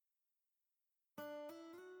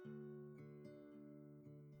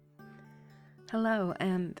Hello,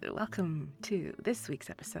 and welcome to this week's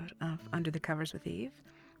episode of Under the Covers with Eve,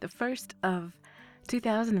 the first of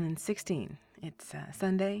 2016. It's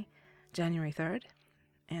Sunday, January 3rd,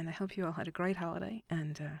 and I hope you all had a great holiday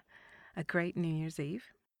and a great New Year's Eve.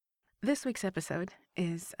 This week's episode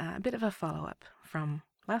is a bit of a follow-up from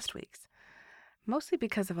last week's, mostly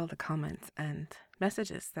because of all the comments and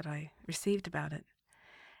messages that I received about it,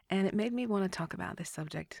 and it made me want to talk about this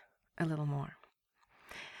subject a little more.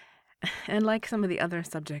 And like some of the other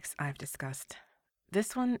subjects I've discussed,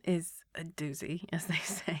 this one is a doozy, as they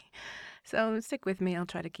say. So stick with me, I'll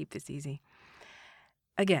try to keep this easy.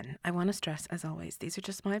 Again, I want to stress, as always, these are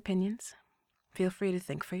just my opinions. Feel free to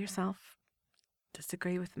think for yourself,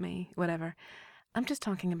 disagree with me, whatever. I'm just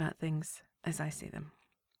talking about things as I see them.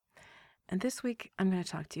 And this week, I'm going to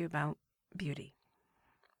talk to you about beauty.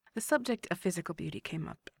 The subject of physical beauty came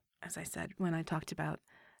up, as I said, when I talked about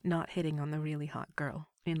not hitting on the really hot girl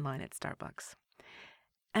in line at Starbucks.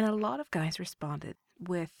 And a lot of guys responded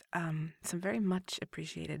with some very much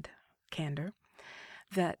appreciated candor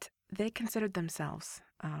that they considered themselves,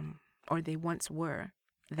 or they once were,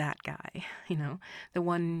 that guy, the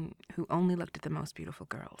one who only looked at the most beautiful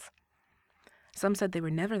girls. Some said they were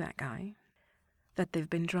never that guy, that they've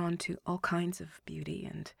been drawn to all kinds of beauty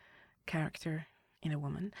and character in a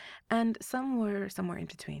woman, and some were somewhere in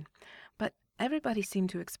between. But everybody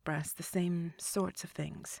seemed to express the same sorts of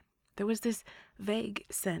things. There was this vague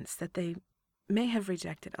sense that they may have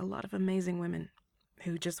rejected a lot of amazing women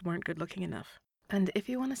who just weren't good looking enough. And if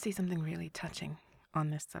you want to see something really touching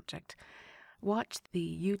on this subject, watch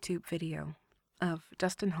the YouTube video of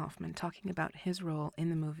Dustin Hoffman talking about his role in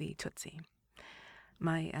the movie Tootsie.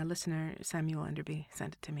 My listener, Samuel Enderby,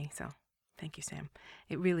 sent it to me, so thank you, Sam.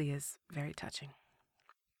 It really is very touching.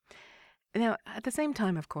 Now, at the same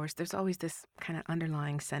time, of course, there's always this kind of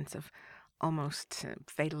underlying sense of almost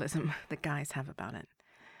fatalism that guys have about it.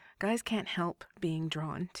 Guys can't help being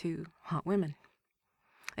drawn to hot women.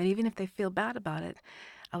 And even if they feel bad about it,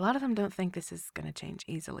 a lot of them don't think this is going to change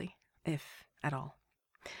easily, if at all.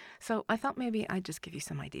 So I thought maybe I'd just give you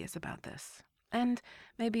some ideas about this, and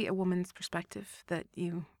maybe a woman's perspective that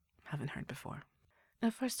you haven't heard before. Now,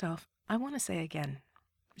 first off, I want to say again,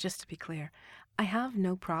 just to be clear, I have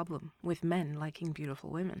no problem with men liking beautiful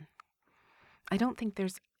women. I don't think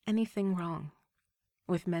there's anything wrong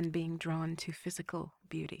with men being drawn to physical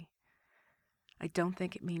beauty. I don't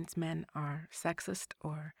think it means men are sexist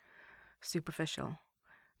or superficial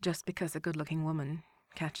just because a good-looking woman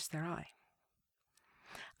catches their eye.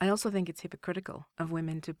 I also think it's hypocritical of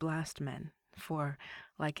women to blast men for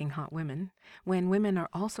liking hot women when women are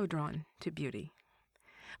also drawn to beauty,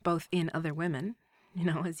 both in other women,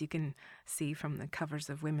 as you can see from the covers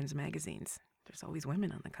of women's magazines. There's always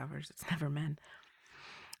women on the covers. It's never men.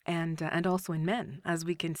 And also in men, as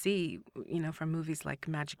we can see, from movies like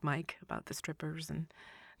Magic Mike about the strippers and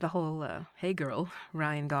the whole Hey Girl,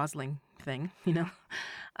 Ryan Gosling thing,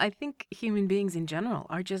 I think human beings in general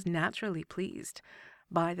are just naturally pleased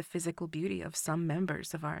by the physical beauty of some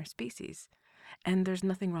members of our species. And there's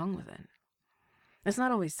nothing wrong with it. It's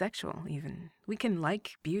not always sexual, even. We can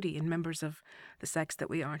like beauty in members of the sex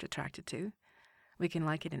that we aren't attracted to. We can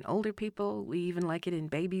like it in older people. We even like it in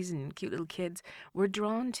babies and cute little kids. We're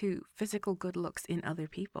drawn to physical good looks in other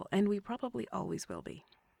people, and we probably always will be.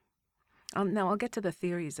 Now, I'll get to the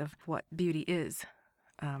theories of what beauty is,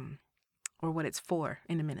 or what it's for,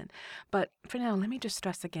 in a minute. But for now, let me just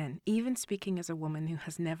stress again, even speaking as a woman who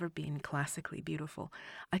has never been classically beautiful,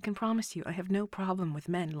 I can promise you I have no problem with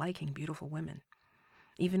men liking beautiful women.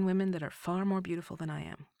 Even women that are far more beautiful than I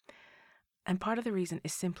am. And part of the reason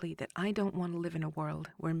is simply that I don't want to live in a world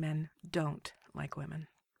where men don't like women.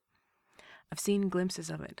 I've seen glimpses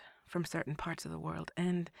of it from certain parts of the world,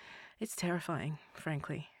 and it's terrifying,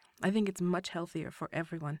 frankly. I think it's much healthier for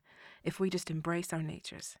everyone if we just embrace our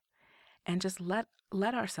natures and just let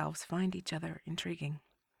ourselves find each other intriguing.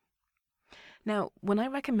 Now, when I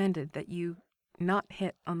recommended that you not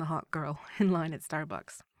hit on the hot girl in line at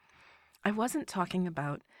Starbucks, I wasn't talking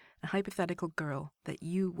about a hypothetical girl that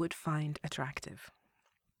you would find attractive.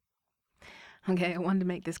 Okay, I wanted to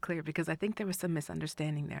make this clear because I think there was some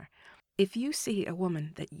misunderstanding there. If you see a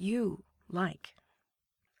woman that you like,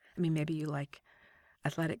 maybe you like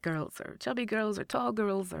athletic girls or chubby girls or tall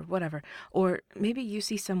girls or whatever, or maybe you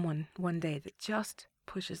see someone one day that just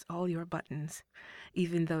pushes all your buttons,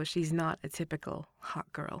 even though she's not a typical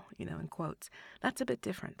hot girl, in quotes, that's a bit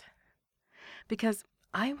different. Because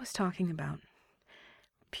I was talking about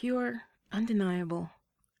pure, undeniable,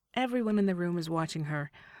 everyone in the room is watching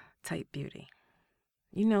her type beauty.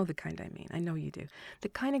 You know the kind I mean. I know you do. The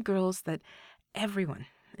kind of girls that everyone,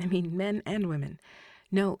 men and women,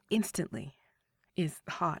 know instantly is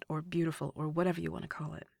hot or beautiful or whatever you want to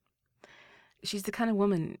call it. She's the kind of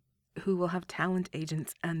woman who will have talent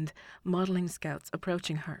agents and modeling scouts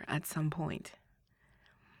approaching her at some point.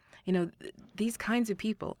 You know, these kinds of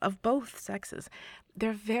people of both sexes,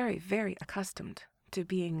 they're very, very accustomed to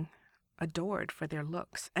being adored for their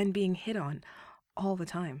looks and being hit on all the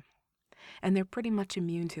time. And they're pretty much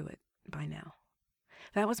immune to it by now.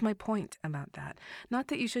 That was my point about that. Not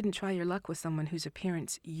that you shouldn't try your luck with someone whose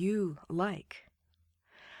appearance you like,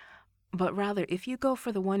 but rather, if you go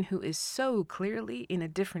for the one who is so clearly in a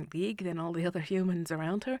different league than all the other humans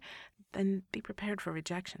around her, then be prepared for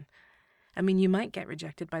rejection. I mean, you might get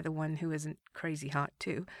rejected by the one who isn't crazy hot,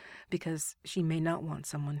 too, because she may not want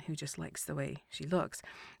someone who just likes the way she looks,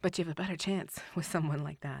 but you have a better chance with someone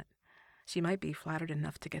like that. She might be flattered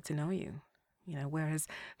enough to get to know you, whereas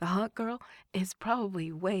the hot girl is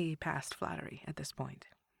probably way past flattery at this point.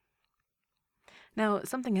 Now,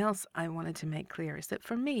 something else I wanted to make clear is that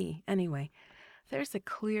for me, anyway, there's a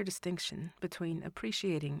clear distinction between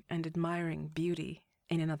appreciating and admiring beauty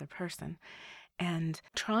in another person and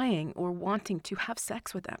trying or wanting to have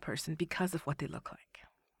sex with that person because of what they look like.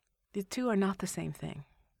 The two are not the same thing.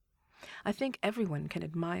 I think everyone can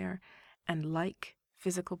admire and like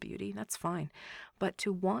physical beauty, that's fine. But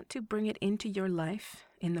to want to bring it into your life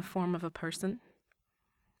in the form of a person,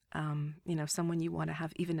 someone you want to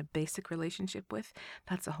have even a basic relationship with,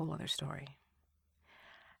 that's a whole other story.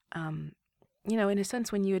 In a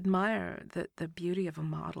sense, when you admire the beauty of a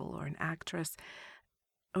model or an actress,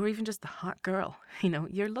 or even just the hot girl,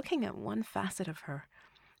 you're looking at one facet of her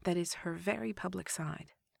that is her very public side.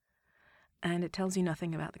 And it tells you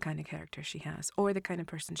nothing about the kind of character she has or the kind of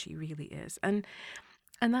person she really is. And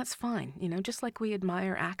that's fine, just like we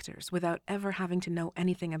admire actors without ever having to know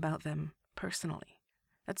anything about them personally.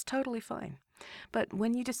 That's totally fine. But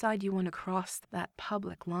when you decide you want to cross that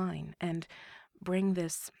public line and bring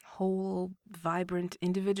this whole vibrant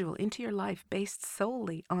individual into your life based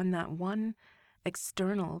solely on that one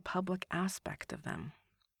external public aspect of them,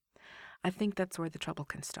 I think that's where the trouble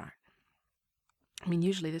can start. I mean,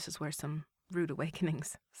 usually this is where some rude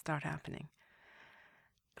awakenings start happening.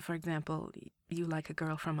 For example, you like a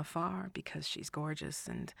girl from afar because she's gorgeous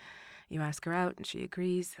and you ask her out and she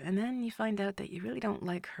agrees, and then you find out that you really don't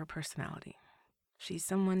like her personality. She's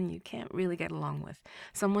someone you can't really get along with,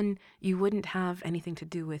 someone you wouldn't have anything to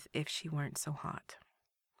do with if she weren't so hot.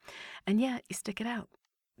 And yet you stick it out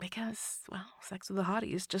because, well, sex with a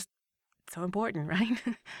hottie is just so important,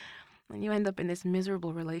 right? And you end up in this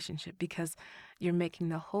miserable relationship because you're making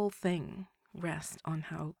the whole thing rest on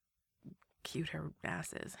how cute her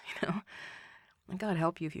ass is, And God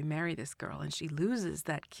help you if you marry this girl and she loses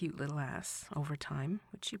that cute little ass over time,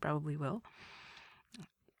 which she probably will.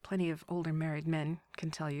 Plenty of older married men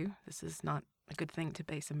can tell you this is not a good thing to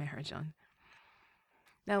base a marriage on.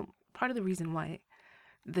 Now, part of the reason why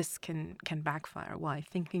this can backfire, why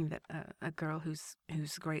thinking that a girl who's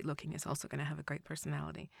great looking is also going to have a great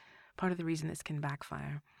personality, part of the reason this can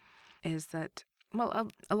backfire is that, well,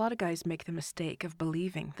 a lot of guys make the mistake of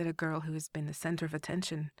believing that a girl who has been the center of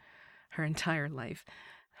attention her entire life,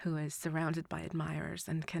 who is surrounded by admirers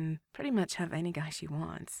and can pretty much have any guy she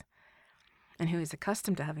wants, and who is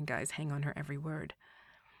accustomed to having guys hang on her every word,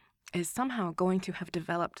 is somehow going to have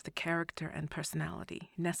developed the character and personality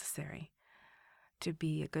necessary to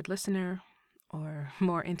be a good listener or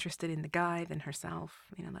more interested in the guy than herself,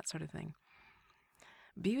 that sort of thing.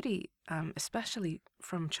 Beauty, especially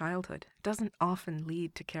from childhood, doesn't often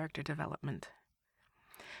lead to character development.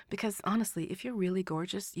 Because honestly, if you're really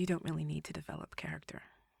gorgeous, you don't really need to develop character.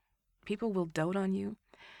 People will dote on you.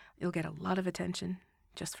 You'll get a lot of attention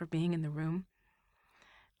just for being in the room.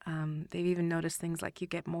 They've even noticed things like you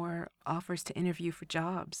get more offers to interview for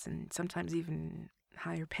jobs and sometimes even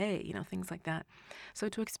higher pay, things like that. So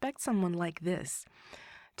to expect someone like this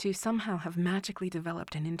to somehow have magically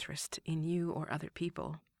developed an interest in you or other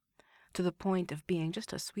people to the point of being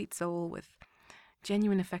just a sweet soul with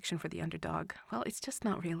genuine affection for the underdog, well, it's just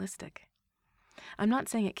not realistic. I'm not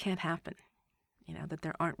saying it can't happen, that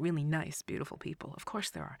there aren't really nice, beautiful people. Of course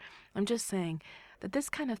there are. I'm just saying that this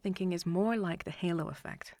kind of thinking is more like the halo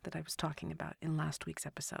effect that I was talking about in last week's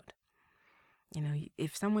episode.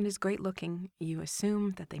 If someone is great looking, you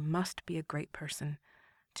assume that they must be a great person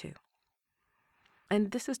too.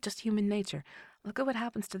 And this is just human nature. Look at what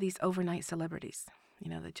happens to these overnight celebrities,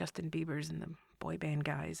 the Justin Biebers and the boy band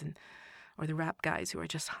guys or the rap guys who are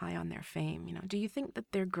just high on their fame. Do you think that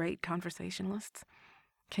they're great conversationalists?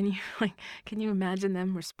 Can you imagine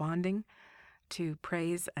them responding to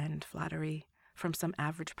praise and flattery from some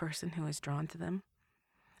average person who is drawn to them,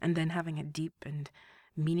 and then having a deep and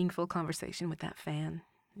meaningful conversation with that fan,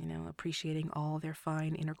 appreciating all their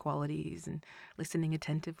fine inner qualities and listening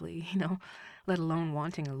attentively, let alone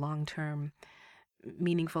wanting a long-term,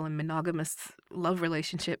 meaningful and monogamous love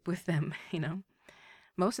relationship with them.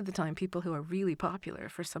 Most of the time, people who are really popular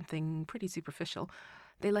for something pretty superficial,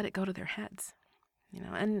 they let it go to their heads,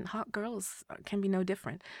 and hot girls can be no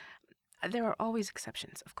different. There are always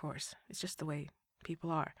exceptions, of course. It's just the way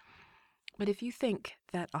people are. But if you think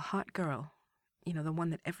that a hot girl, the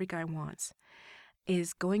one that every guy wants,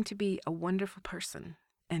 is going to be a wonderful person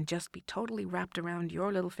and just be totally wrapped around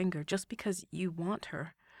your little finger just because you want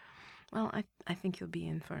her, well, I think you'll be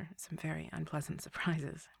in for some very unpleasant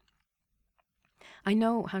surprises. I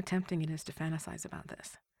know how tempting it is to fantasize about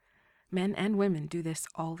this. Men and women do this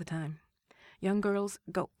all the time. Young girls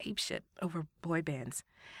go apeshit over boy bands,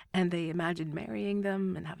 and they imagine marrying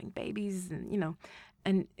them and having babies, and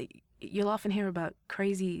you'll often hear about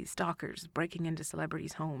crazy stalkers breaking into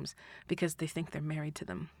celebrities' homes because they think they're married to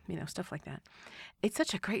them, stuff like that. It's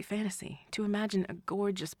such a great fantasy to imagine a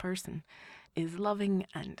gorgeous person is loving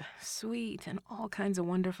and sweet and all kinds of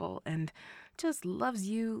wonderful and just loves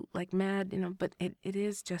you like mad, but it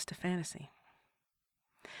is just a fantasy.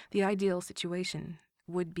 The ideal situation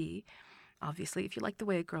would be, obviously, if you like the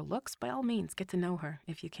way a girl looks, by all means, get to know her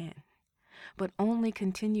if you can. But only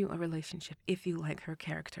continue a relationship if you like her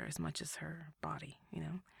character as much as her body,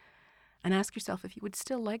 And ask yourself if you would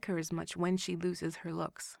still like her as much when she loses her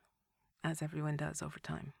looks, as everyone does over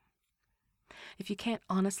time. If you can't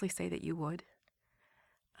honestly say that you would,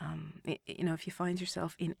 if you find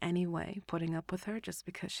yourself in any way putting up with her just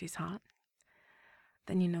because she's hot,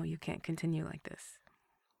 then you can't continue like this.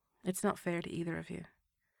 It's not fair to either of you.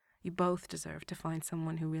 You both deserve to find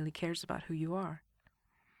someone who really cares about who you are.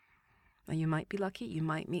 Now, you might be lucky, you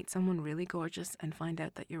might meet someone really gorgeous and find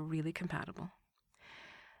out that you're really compatible.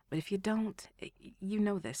 But if you don't,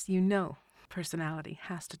 this, personality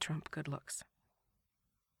has to trump good looks.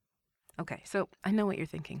 Okay, so I know what you're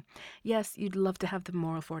thinking. Yes, you'd love to have the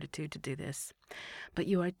moral fortitude to do this, but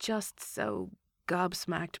you are just so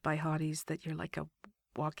gobsmacked by hotties that you're like a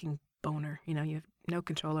walking boner. You have no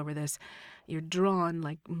control over this. You're drawn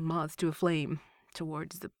like moths to a flame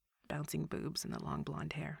towards the bouncing boobs and the long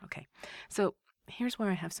blonde hair. Okay, so here's where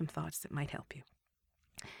I have some thoughts that might help you.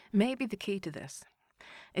 Maybe the key to this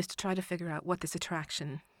is to try to figure out what this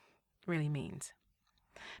attraction really means.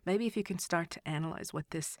 Maybe if you can start to analyze what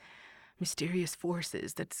this mysterious force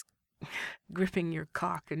is that's gripping your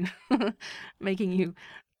cock and making you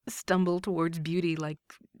stumble towards beauty like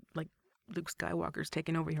Luke Skywalker's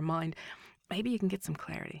taking over your mind, maybe you can get some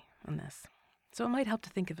clarity on this. So it might help to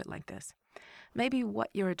think of it like this. Maybe what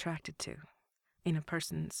you're attracted to in a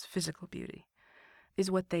person's physical beauty is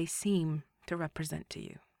what they seem to represent to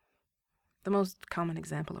you. The most common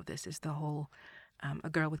example of this is the whole a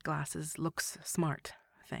girl with glasses looks smart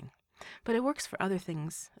thing. But it works for other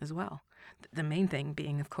things as well. The main thing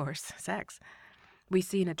being, of course, sex. We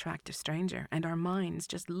see an attractive stranger and our minds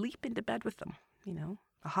just leap into bed with them.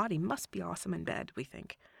 A hottie must be awesome in bed, we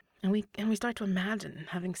think. And we start to imagine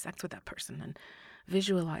having sex with that person and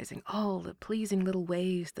visualizing all the pleasing little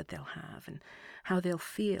ways that they'll have and how they'll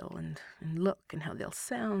feel and look and how they'll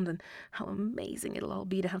sound and how amazing it'll all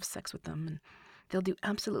be to have sex with them. And they'll do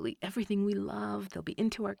absolutely everything we love. They'll be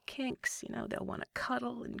into our kinks, they'll want to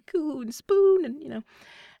cuddle and coo and spoon and,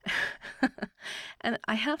 And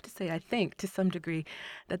I have to say, I think to some degree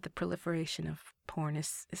that the proliferation of porn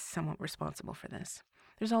is somewhat responsible for this.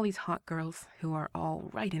 There's all these hot girls who are all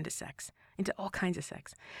right into sex, into all kinds of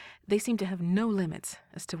sex. They seem to have no limits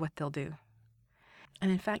as to what they'll do.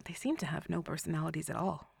 And in fact, they seem to have no personalities at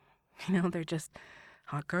all. They're just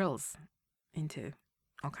hot girls into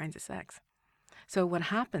all kinds of sex. So what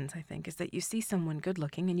happens, I think, is that you see someone good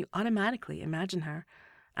looking and you automatically imagine her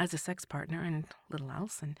as a sex partner and little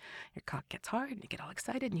else, and your cock gets hard and you get all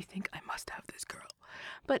excited and you think, I must have this girl.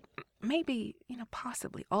 But maybe,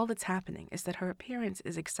 possibly all that's happening is that her appearance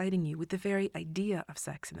is exciting you with the very idea of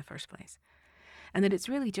sex in the first place. And that it's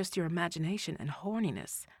really just your imagination and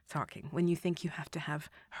horniness talking when you think you have to have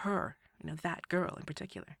her, that girl in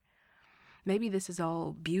particular. Maybe this is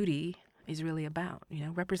all beauty is really about,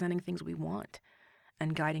 representing things we want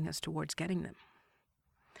and guiding us towards getting them.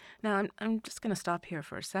 Now, I'm just going to stop here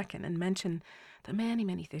for a second and mention the many,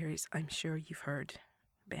 many theories I'm sure you've heard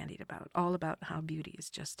bandied about, all about how beauty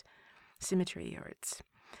is just symmetry, or it's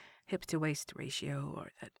hip-to-waist ratio,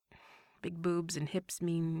 or that big boobs and hips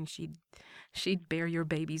mean she'd bear your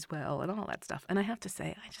babies well, and all that stuff. And I have to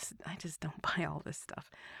say, I just don't buy all this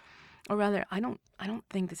stuff. Or rather, I don't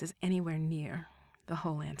think this is anywhere near the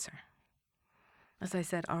whole answer. As I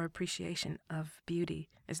said, our appreciation of beauty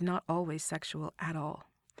is not always sexual at all.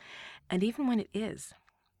 And even when it is,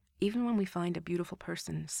 even when we find a beautiful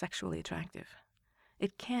person sexually attractive,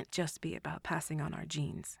 it can't just be about passing on our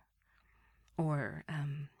genes or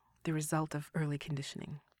the result of early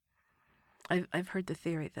conditioning. I've heard the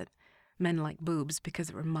theory that men like boobs because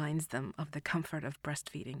it reminds them of the comfort of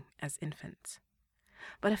breastfeeding as infants.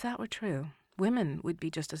 But if that were true, women would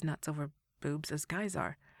be just as nuts over boobs as guys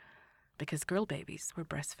are, because girl babies were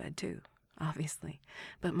breastfed too, obviously.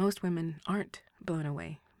 But most women aren't blown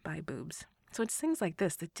away by boobs. So it's things like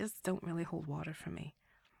this that just don't really hold water for me.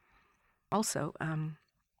 Also,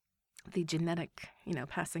 the genetic,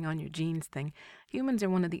 passing on your genes thing. Humans are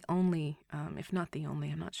one of the only, if not the only,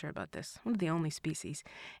 I'm not sure about this, one of the only species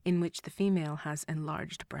in which the female has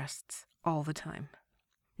enlarged breasts all the time,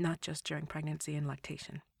 not just during pregnancy and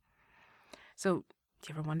lactation. So, do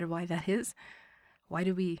you ever wonder why that is? Why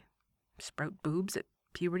do we sprout boobs at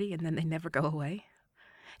puberty and then they never go away?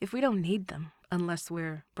 If we don't need them, unless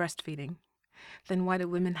we're breastfeeding, then why do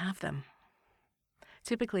women have them?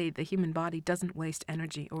 Typically, the human body doesn't waste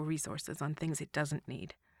energy or resources on things it doesn't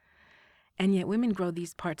need. And yet women grow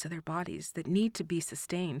these parts of their bodies that need to be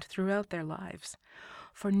sustained throughout their lives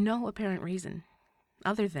for no apparent reason,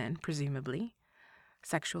 other than, presumably,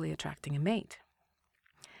 sexually attracting a mate.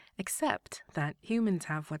 Except that humans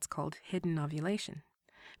have what's called hidden ovulation,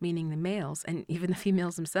 meaning the males, and even the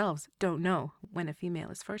females themselves, don't know when a female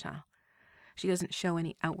is fertile. She doesn't show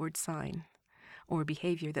any outward sign or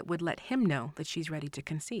behavior that would let him know that she's ready to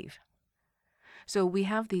conceive. So we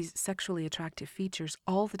have these sexually attractive features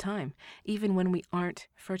all the time, even when we aren't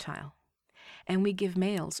fertile. And we give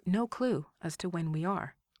males no clue as to when we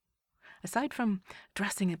are. Aside from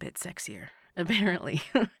dressing a bit sexier, apparently,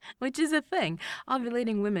 which is a thing.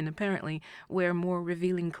 Ovulating women apparently wear more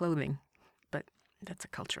revealing clothing. But that's a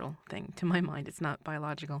cultural thing. To my mind, it's not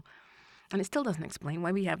biological. And it still doesn't explain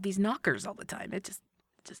why we have these knockers all the time. It just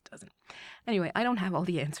doesn't. Anyway, I don't have all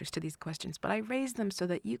the answers to these questions, but I raise them so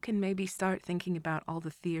that you can maybe start thinking about all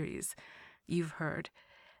the theories you've heard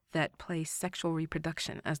that place sexual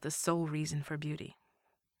reproduction as the sole reason for beauty.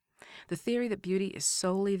 The theory that beauty is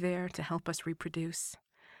solely there to help us reproduce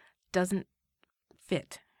doesn't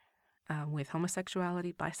fit with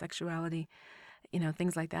homosexuality, bisexuality,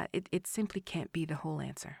 things like that. It simply can't be the whole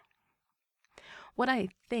answer. What I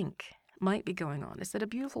think might be going on is that a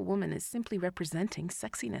beautiful woman is simply representing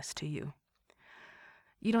sexiness to you.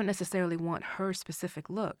 You don't necessarily want her specific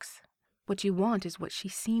looks. What you want is what she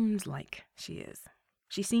seems like she is.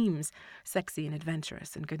 She seems sexy and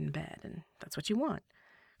adventurous and good in bed, and that's what you want.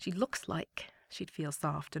 She looks like she'd feel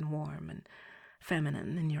soft and warm and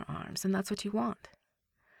feminine in your arms, and that's what you want.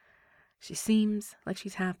 She seems like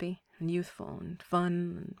she's happy and youthful and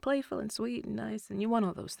fun and playful and sweet and nice, and you want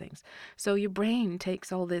all those things. So your brain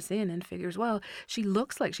takes all this in and figures, well, she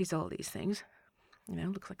looks like she's all these things.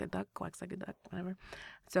 Looks like a duck, quacks like a duck, whatever.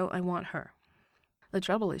 So I want her. The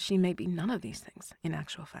trouble is she may be none of these things, in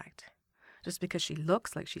actual fact. Just because she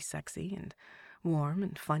looks like she's sexy and warm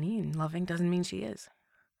and funny and loving doesn't mean she is.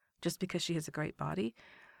 Just because she has a great body,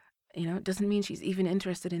 it doesn't mean she's even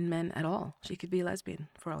interested in men at all. She could be a lesbian,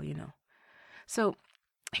 for all you know. So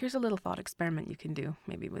here's a little thought experiment you can do,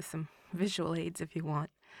 maybe with some visual aids if you want.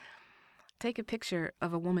 Take a picture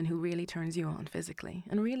of a woman who really turns you on physically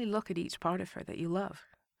and really look at each part of her that you love.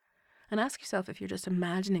 And ask yourself if you're just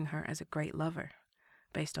imagining her as a great lover,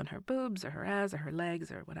 based on her boobs or her ass or her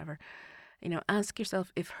legs or whatever. Ask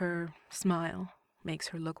yourself if her smile makes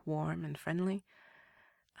her look warm and friendly,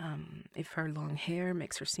 if her long hair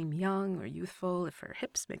makes her seem young or youthful, if her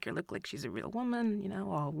hips make her look like she's a real woman,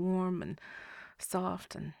 all warm and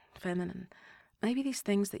soft and feminine. Maybe these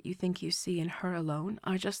things that you think you see in her alone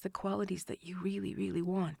are just the qualities that you really, really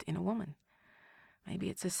want in a woman. Maybe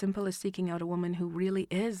it's as simple as seeking out a woman who really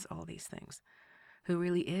is all these things, who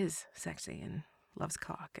really is sexy and loves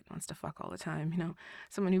cock and wants to fuck all the time,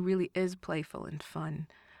 someone who really is playful and fun,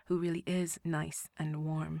 who really is nice and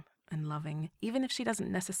warm and loving, even if she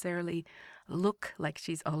doesn't necessarily look like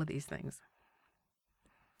she's all of these things.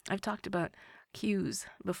 I've talked about cues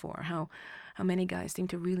before, how many guys seem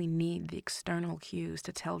to really need the external cues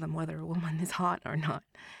to tell them whether a woman is hot or not.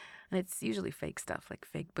 And it's usually fake stuff like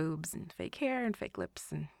fake boobs and fake hair and fake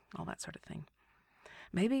lips and all that sort of thing.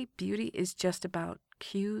 Maybe beauty is just about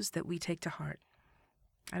cues that we take to heart.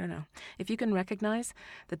 I don't know. If you can recognize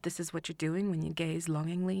that this is what you're doing when you gaze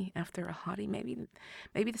longingly after a hottie, maybe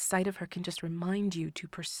the sight of her can just remind you to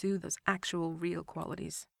pursue those actual real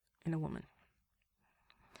qualities in a woman.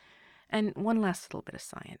 And one last little bit of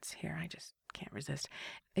science here. I just can't resist.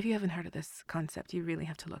 If you haven't heard of this concept, you really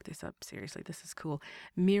have to look this up. Seriously, this is cool.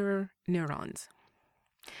 Mirror neurons.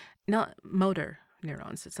 Not motor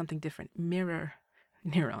neurons. It's something different. Mirror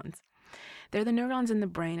neurons. They're the neurons in the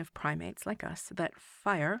brain of primates like us that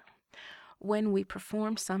fire when we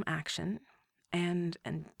perform some action, and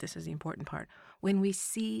this is the important part, when we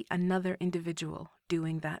see another individual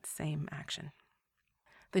doing that same action.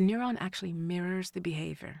 The neuron actually mirrors the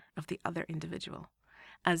behavior of the other individual,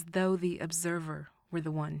 as though the observer were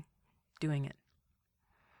the one doing it.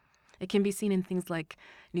 It can be seen in things like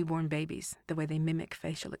newborn babies, the way they mimic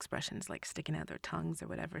facial expressions, like sticking out their tongues or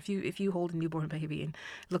whatever. If you hold a newborn baby and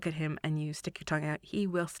look at him and you stick your tongue out, he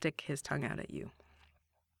will stick his tongue out at you.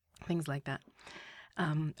 Things like that.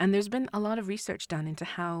 And there's been a lot of research done into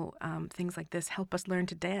how things like this help us learn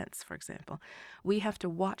to dance, for example. We have to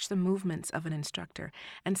watch the movements of an instructor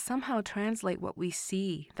and somehow translate what we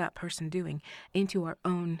see that person doing into our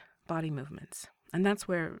own body movements. And that's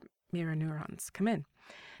where mirror neurons come in.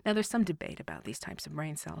 Now, there's some debate about these types of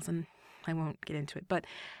brain cells, and I won't get into it, but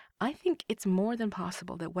I think it's more than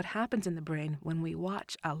possible that what happens in the brain when we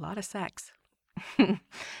watch a lot of sex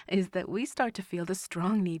is that we start to feel the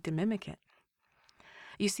strong need to mimic it.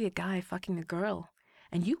 You see a guy fucking a girl,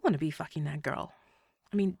 and you want to be fucking that girl.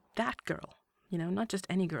 I mean, that girl, not just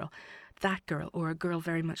any girl, that girl, or a girl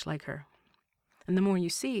very much like her. And the more you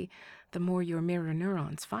see, the more your mirror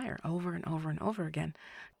neurons fire over and over and over again,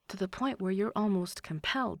 to the point where you're almost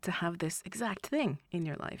compelled to have this exact thing in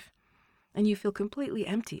your life. And you feel completely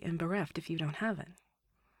empty and bereft if you don't have it.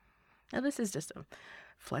 Now, this is just a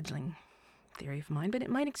fledgling theory of mine, but it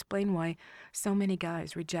might explain why so many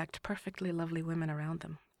guys reject perfectly lovely women around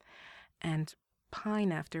them and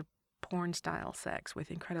pine after porn-style sex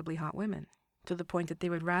with incredibly hot women, to the point that they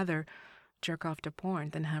would rather jerk off to porn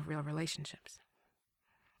than have real relationships.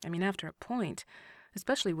 I mean, after a point,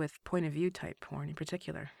 especially with point-of-view type porn in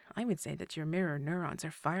particular, I would say that your mirror neurons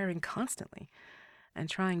are firing constantly and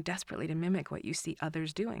trying desperately to mimic what you see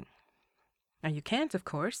others doing. Now, you can't, of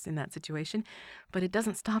course, in that situation, but it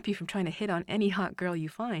doesn't stop you from trying to hit on any hot girl you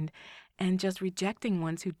find and just rejecting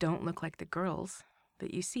ones who don't look like the girls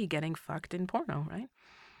that you see getting fucked in porno, right?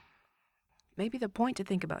 Maybe the point to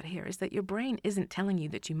think about here is that your brain isn't telling you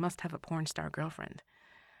that you must have a porn star girlfriend,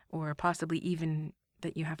 or possibly even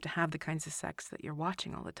that you have to have the kinds of sex that you're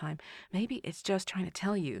watching all the time. Maybe it's just trying to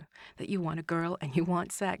tell you that you want a girl and you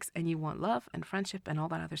want sex and you want love and friendship and all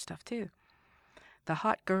that other stuff too. The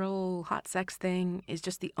hot girl, hot sex thing is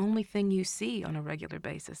just the only thing you see on a regular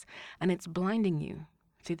basis, and it's blinding you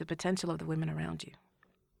to the potential of the women around you.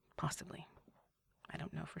 Possibly. I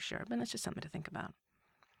don't know for sure, but it's just something to think about.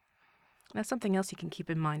 Now, something else you can keep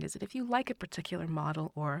in mind is that if you like a particular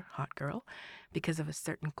model or hot girl because of a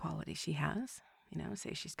certain quality she has,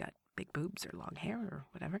 say she's got big boobs or long hair or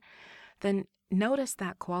whatever, then notice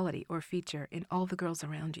that quality or feature in all the girls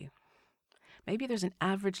around you. Maybe there's an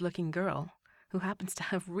average-looking girl who happens to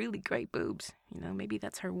have really great boobs. Maybe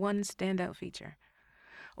that's her one standout feature.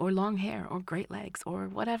 Or long hair, or great legs, or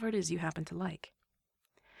whatever it is you happen to like.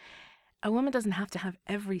 A woman doesn't have to have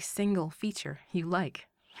every single feature you like,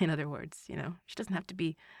 in other words, She doesn't have to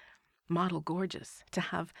be model gorgeous to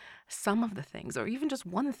have some of the things, or even just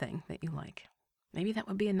one thing that you like. Maybe that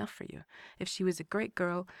would be enough for you, if she was a great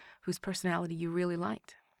girl whose personality you really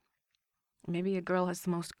liked. Maybe a girl has the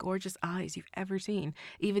most gorgeous eyes you've ever seen,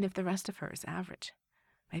 even if the rest of her is average.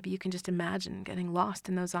 Maybe you can just imagine getting lost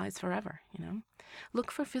in those eyes forever,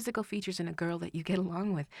 Look for physical features in a girl that you get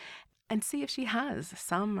along with and see if she has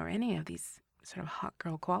some or any of these sort of hot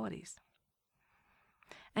girl qualities.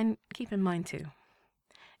 And keep in mind, too,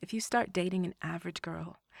 if you start dating an average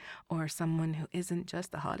girl or someone who isn't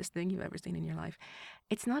just the hottest thing you've ever seen in your life,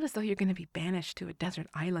 it's not as though you're going to be banished to a desert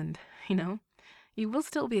island, You will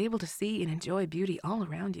still be able to see and enjoy beauty all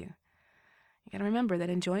around you. You gotta remember that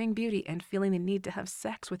enjoying beauty and feeling the need to have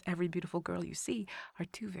sex with every beautiful girl you see are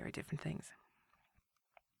two very different things.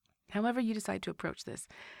 However you decide to approach this,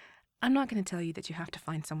 I'm not going to tell you that you have to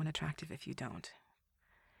find someone attractive if you don't.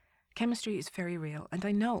 Chemistry is very real, and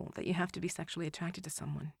I know that you have to be sexually attracted to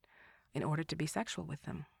someone in order to be sexual with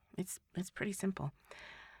them. It's pretty simple.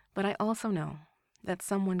 But I also know that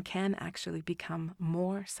someone can actually become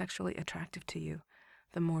more sexually attractive to you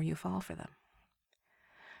the more you fall for them.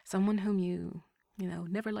 Someone whom you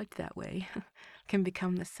never liked that way can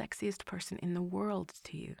become the sexiest person in the world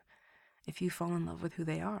to you if you fall in love with who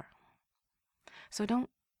they are. So don't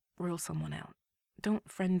rule someone out. Don't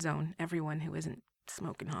friend zone everyone who isn't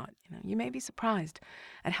smoking hot. You may be surprised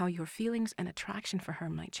at how your feelings and attraction for her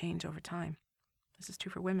might change over time. This is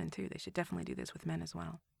true for women too. They should definitely do this with men as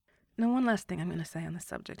well. Now, one last thing I'm going to say on this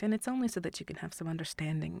subject, and it's only so that you can have some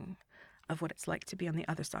understanding of what it's like to be on the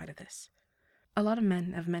other side of this. A lot of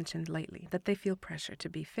men have mentioned lately that they feel pressure to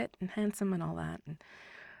be fit and handsome and all that, and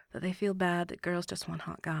that they feel bad that girls just want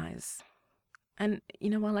hot guys. And,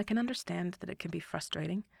 while I can understand that it can be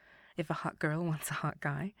frustrating if a hot girl wants a hot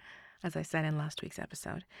guy, as I said in last week's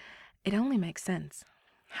episode, it only makes sense.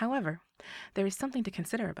 However, there is something to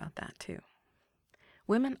consider about that, too.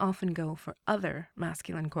 Women often go for other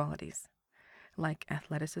masculine qualities, like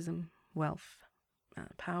athleticism, wealth,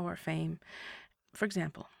 power, fame. For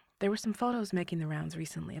example, there were some photos making the rounds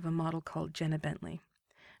recently of a model called Jenna Bentley.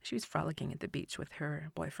 She was frolicking at the beach with her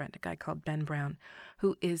boyfriend, a guy called Ben Brown,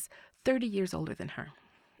 who is 30 years older than her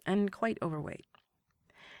and quite overweight.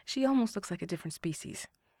 She almost looks like a different species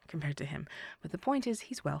compared to him, but the point is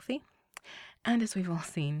he's wealthy, and as we've all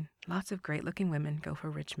seen, lots of great-looking women go for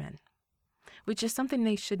rich men, which is something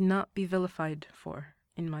they should not be vilified for,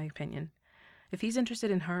 in my opinion. If he's interested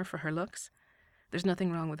in her for her looks, there's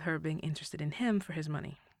nothing wrong with her being interested in him for his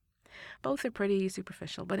money. Both are pretty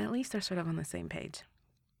superficial, but at least they're sort of on the same page.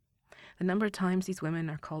 The number of times these women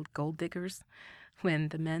are called gold diggers when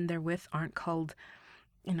the men they're with aren't called,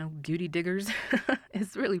 beauty diggers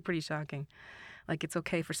is really pretty shocking. Like, it's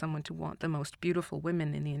okay for someone to want the most beautiful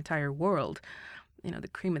women in the entire world, the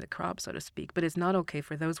cream of the crop, so to speak, but it's not okay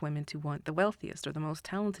for those women to want the wealthiest or the most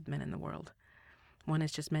talented men in the world. One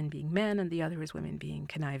is just men being men, and the other is women being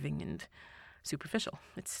conniving and superficial.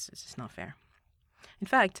 It's just not fair. In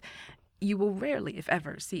fact, you will rarely, if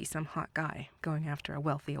ever, see some hot guy going after a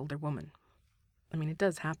wealthy older woman. I mean, it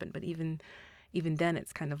does happen, but even then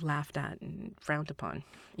it's kind of laughed at and frowned upon.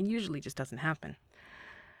 It usually just doesn't happen.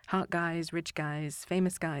 Hot guys, rich guys,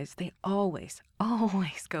 famous guys, they always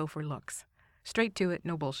go for looks. Straight to it,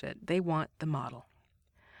 no bullshit. They want the model.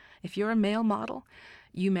 If you're a male model,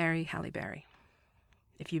 you marry Halle Berry.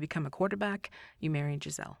 If you become a quarterback, you marry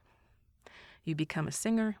Giselle. You become a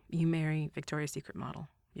singer, you marry Victoria's Secret model.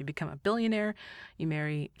 You become a billionaire, you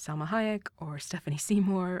marry Salma Hayek or Stephanie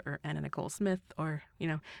Seymour or Anna Nicole Smith or,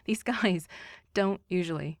 these guys don't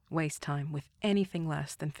usually waste time with anything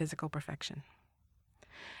less than physical perfection.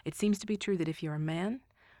 It seems to be true that if you're a man,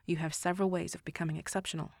 you have several ways of becoming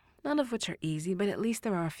exceptional, none of which are easy, but at least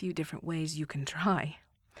there are a few different ways you can try.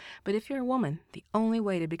 But if you're a woman, the only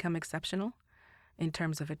way to become exceptional, in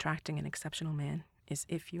terms of attracting an exceptional man, is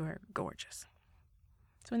if you're gorgeous.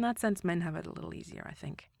 So in that sense, men have it a little easier, I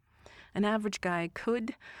think. An average guy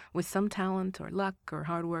could, with some talent or luck or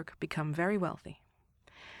hard work, become very wealthy,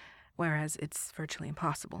 whereas it's virtually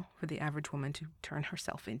impossible for the average woman to turn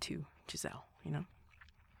herself into Giselle,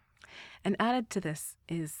 And added to this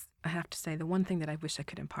is, I have to say, the one thing that I wish I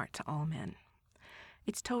could impart to all men.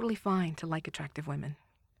 It's totally fine to like attractive women,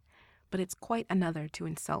 but it's quite another to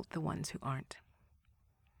insult the ones who aren't.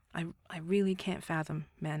 I really can't fathom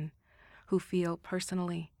men who feel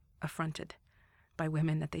personally affronted by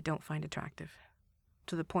women that they don't find attractive,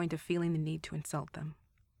 to the point of feeling the need to insult them.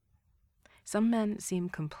 Some men seem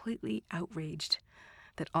completely outraged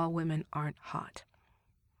that all women aren't hot,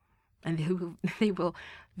 and they will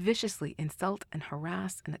viciously insult and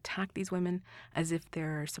harass and attack these women as if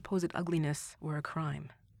their supposed ugliness were a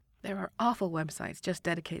crime. There are awful websites just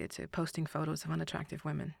dedicated to posting photos of unattractive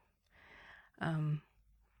women.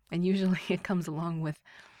 And usually it comes along with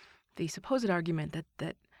the supposed argument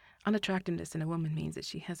that unattractiveness in a woman means that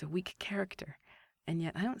she has a weak character. And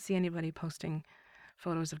yet I don't see anybody posting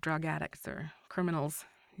photos of drug addicts or criminals,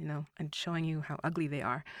 and showing you how ugly they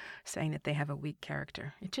are, saying that they have a weak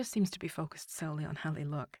character. It just seems to be focused solely on how they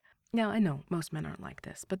look. Now, I know most men aren't like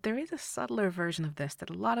this, but there is a subtler version of this that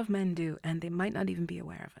a lot of men do, and they might not even be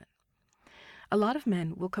aware of it. A lot of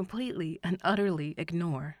men will completely and utterly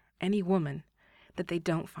ignore any woman that they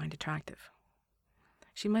don't find attractive.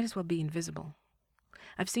 She might as well be invisible.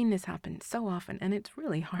 I've seen this happen so often, and it's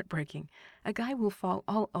really heartbreaking. A guy will fall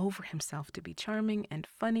all over himself to be charming and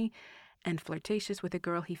funny and flirtatious with a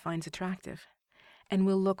girl he finds attractive, and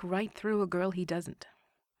will look right through a girl he doesn't.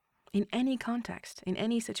 In any context, in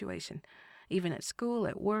any situation, even at school,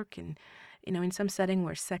 at work, and in some setting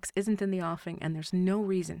where sex isn't in the offing and there's no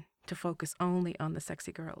reason to focus only on the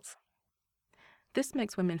sexy girls. This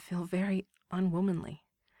makes women feel very unwomanly.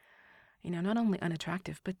 Not only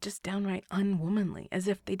unattractive, but just downright unwomanly, as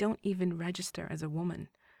if they don't even register as a woman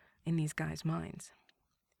in these guys' minds.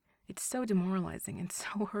 It's so demoralizing and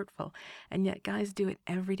so hurtful, and yet guys do it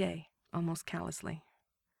every day, almost callously.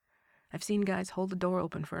 I've seen guys hold the door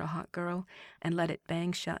open for a hot girl and let it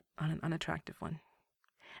bang shut on an unattractive one.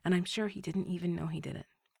 And I'm sure he didn't even know he did it.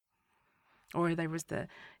 Or there was the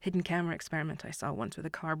hidden camera experiment I saw once with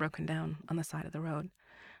a car broken down on the side of the road.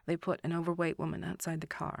 They put an overweight woman outside the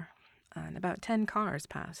car, and about 10 cars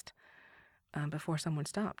passed before someone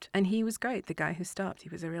stopped. And he was great, the guy who stopped. He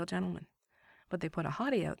was a real gentleman. But they put a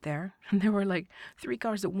hottie out there, and there were like 3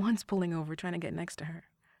 cars at once pulling over trying to get next to her,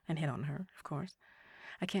 and hit on her, of course.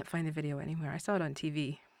 I can't find the video anywhere. I saw it on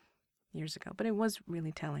TV years ago, but it was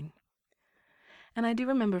really telling. And I do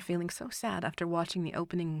remember feeling so sad after watching the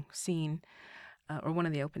opening scene, or one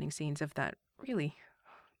of the opening scenes of that really,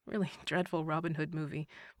 really dreadful Robin Hood movie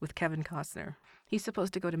with Kevin Costner. He's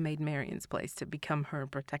supposed to go to Maid Marian's place to become her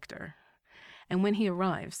protector. And when he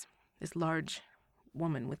arrives, this large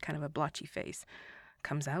woman with kind of a blotchy face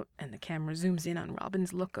comes out, and the camera zooms in on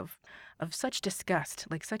Robin's look of such disgust,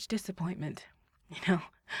 like such disappointment,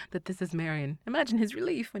 that this is Marian. Imagine his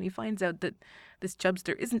relief when he finds out that this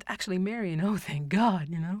chubster isn't actually Marian. Oh, thank God,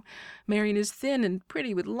 Marian is thin and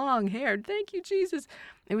pretty with long hair. Thank you, Jesus.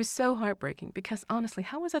 It was so heartbreaking because, honestly,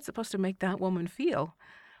 how was that supposed to make that woman feel?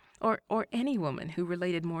 Or any woman who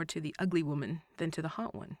related more to the ugly woman than to the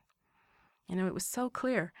hot one. It was so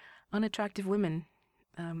clear. Unattractive women,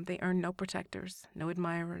 they earn no protectors, no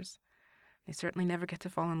admirers. They certainly never get to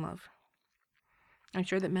fall in love. I'm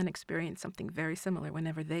sure that men experience something very similar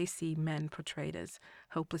whenever they see men portrayed as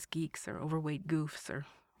hopeless geeks or overweight goofs or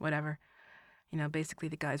whatever. Basically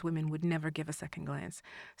the guys women would never give a second glance.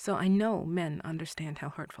 So I know men understand how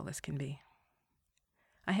hurtful this can be.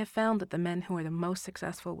 I have found that the men who are the most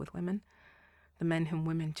successful with women, the men whom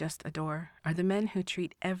women just adore, are the men who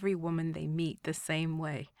treat every woman they meet the same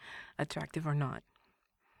way, attractive or not.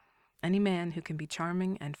 Any man who can be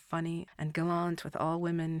charming and funny and gallant with all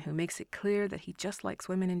women, who makes it clear that he just likes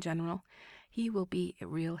women in general, he will be a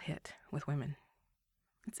real hit with women.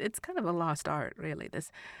 It's kind of a lost art, really,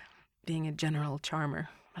 this being a general charmer.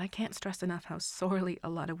 But I can't stress enough how sorely a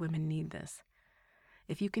lot of women need this.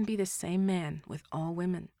 If you can be the same man with all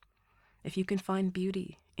women, if you can find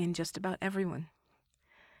beauty in just about everyone,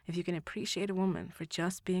 if you can appreciate a woman for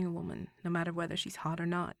just being a woman, no matter whether she's hot or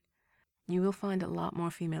not, you will find a lot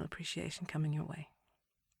more female appreciation coming your way.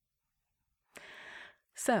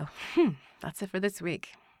 So, that's it for this week.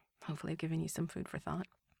 Hopefully I've given you some food for thought.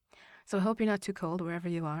 So I hope you're not too cold wherever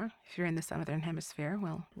you are. If you're in the southern hemisphere,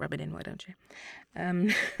 well, rub it in, why don't you?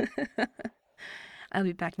 I'll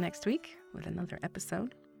be back next week with another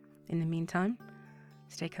episode. In the meantime,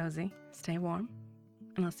 stay cozy, stay warm,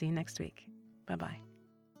 and I'll see you next week. Bye-bye.